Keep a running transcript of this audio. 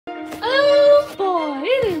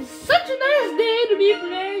be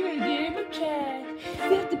playing a game of tag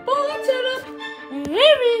with the board set up and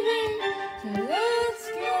everything. So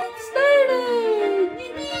let's get started.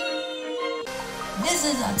 Yippee! This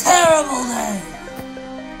is a terrible day.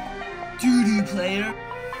 Duty player.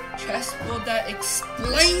 Chessboard that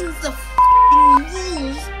explains the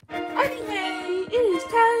rules. Anyway, it is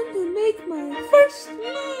time to make my first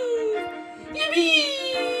move. Yippee!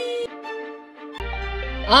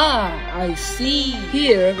 Ah, I see.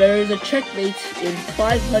 Here, there is a checkmate in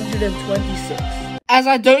 526. As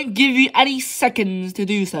I don't give you any seconds to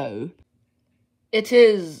do so. It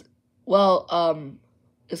is, well,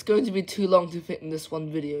 it's going to be too long to fit in this one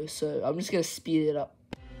video, so I'm just going to speed it up.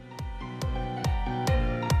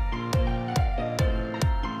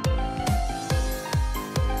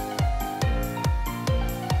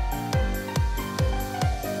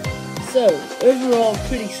 So, overall,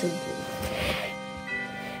 pretty simple.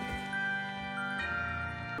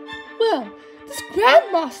 Well, this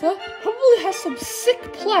Grandmaster probably has some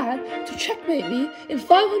sick plan to checkmate me in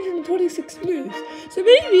 526 moves. So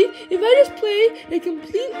maybe if I just play a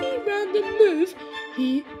completely random move,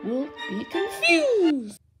 he will be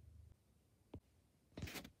confused.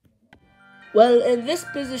 Well, in this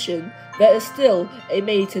position, there is still a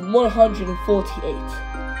mate in 148.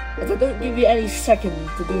 As I don't give you any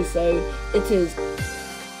seconds to do so, it is...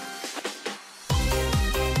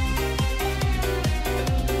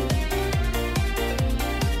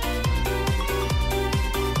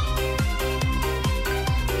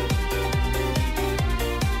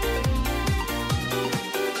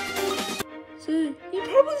 So, he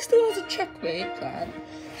probably still has a checkmate plan.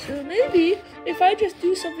 So maybe, if I just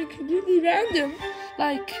do something completely random,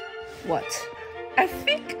 like... what? I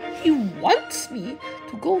think he wants me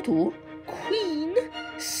to go to Queen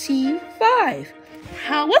C5.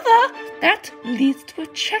 However, that leads to a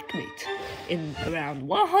checkmate in around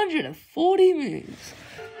 140 moves.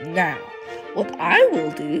 Now, what I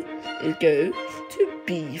will do is go to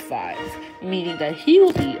B5, meaning that he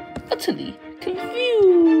will be utterly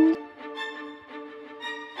confused.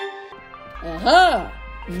 Aha!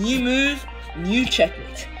 New move, new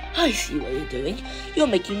checkmate. I see what you're doing. You're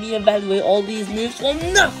making me evaluate all these moves for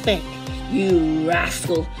nothing, you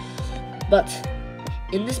rascal. But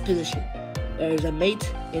in this position, there is a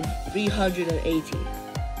mate in 380.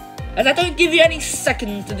 As I don't give you any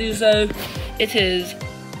seconds to do so, it is...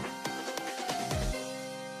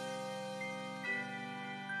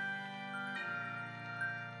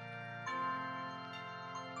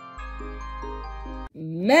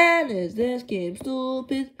 Man, is this game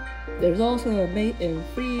stupid. There's also a mate in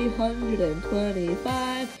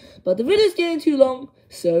 325, but the video's getting too long,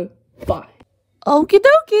 so bye. Okie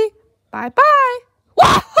dokie. Bye bye.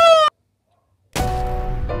 Wahoo!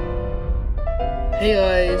 Hey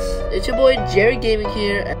guys, it's your boy Jerry Gaming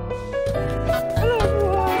here.